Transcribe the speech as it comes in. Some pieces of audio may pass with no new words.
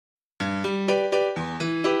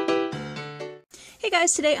Hey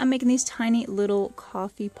guys, today I'm making these tiny little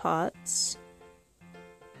coffee pots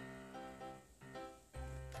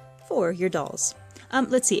for your dolls.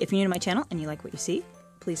 Let's see, if you're new to my channel and you like what you see,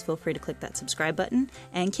 please feel free to click that subscribe button.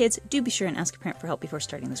 And kids, do be sure and ask your parent for help before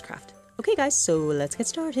starting this craft. Okay guys, so let's get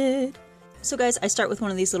started. So guys, I start with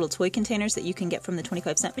one of these little toy containers that you can get from the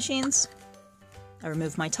 25-cent machines. I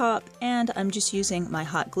remove my top, and I'm just using my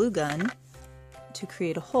hot glue gun to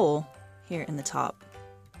create a hole here in the top.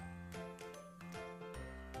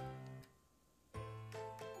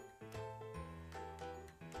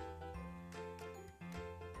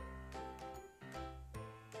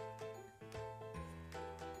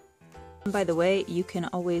 And by the way, you can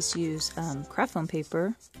always use craft foam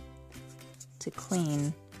paper to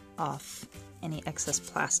clean off any excess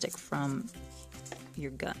plastic from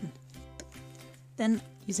your gun. Then,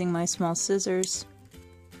 using my small scissors,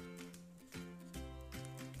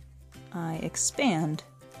 I expand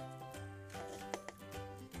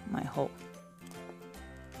my hole.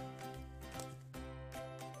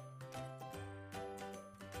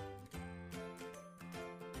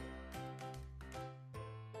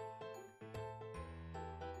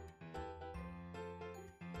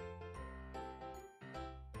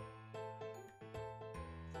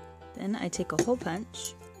 Then I take a hole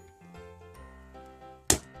punch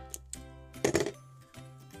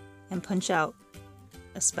and punch out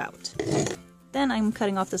a spout. Then I'm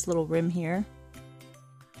cutting off this little rim here.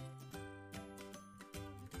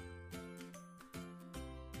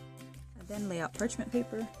 I then lay out parchment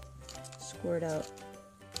paper, squirt out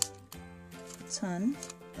a ton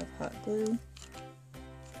of hot glue.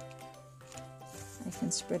 I can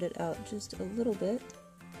spread it out just a little bit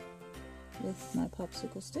with my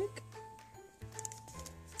popsicle stick.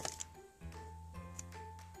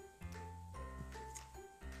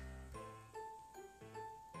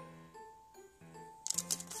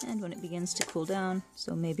 And when it begins to cool down,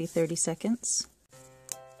 so maybe 30 seconds,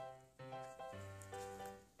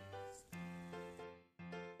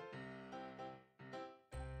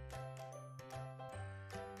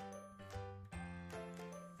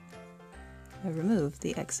 I remove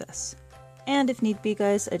the excess. And if need be,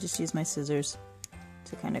 guys, I just use my scissors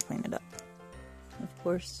to kind of clean it up. Of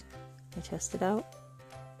course, I test it out.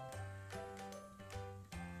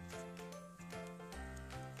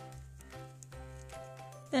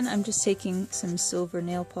 Then I'm just taking some silver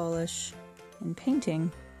nail polish and painting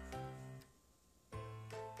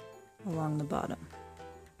along the bottom.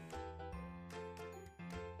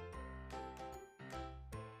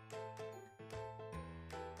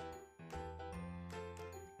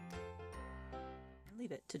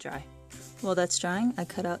 Leave it to dry. While that's drying, I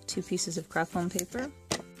cut out 2 pieces of craft foam paper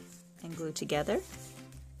and glue together.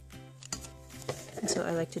 And so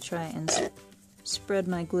I like to try and spread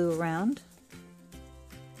my glue around.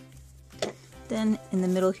 Then in the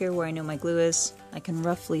middle here where I know my glue is, I can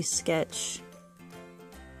roughly sketch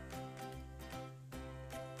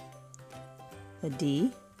a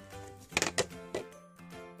D.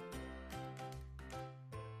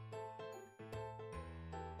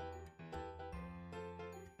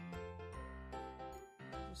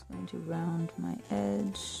 I'm just going to round my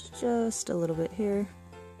edge just a little bit here.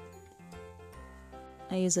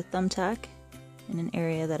 I use a thumbtack in an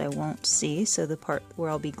area that I won't see, so the part where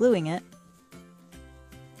I'll be gluing it.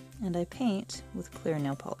 And I paint with clear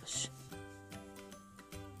nail polish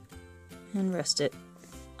and rest it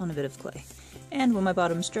on a bit of clay. And when my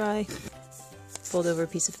bottom's dry, fold over a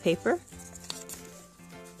piece of paper,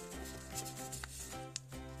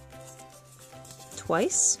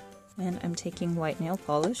 twice, and I'm taking white nail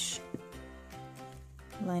polish,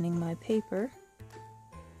 lining my paper,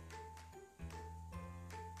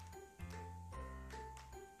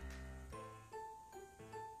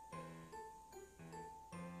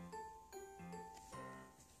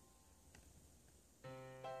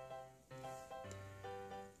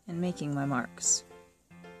 and making my marks,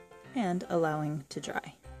 and allowing to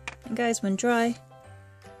dry. And guys, when dry,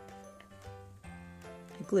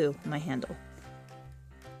 I glue my handle.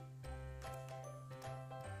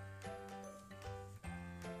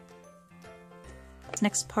 This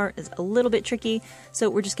next part is a little bit tricky, so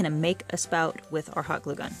we're just going to make a spout with our hot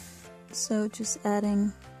glue gun. So just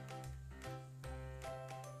adding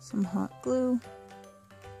some hot glue.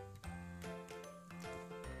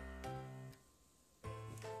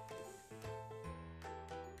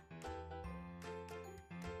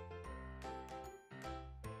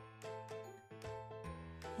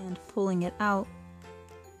 And pulling it out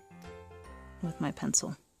with my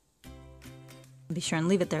pencil. Be sure and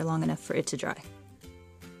leave it there long enough for it to dry.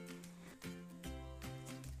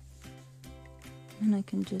 And I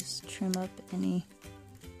can just trim up any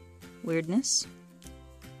weirdness.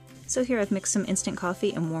 So here I've mixed some instant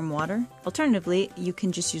coffee and warm water. Alternatively, you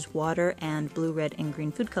can just use water and blue, red, and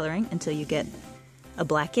green food coloring until you get a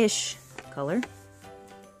blackish color.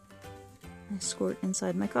 I squirt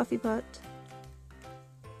inside my coffee pot.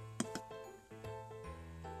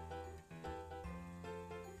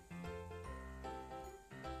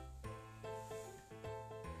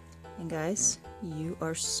 And guys, you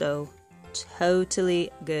are so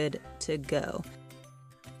totally good to go.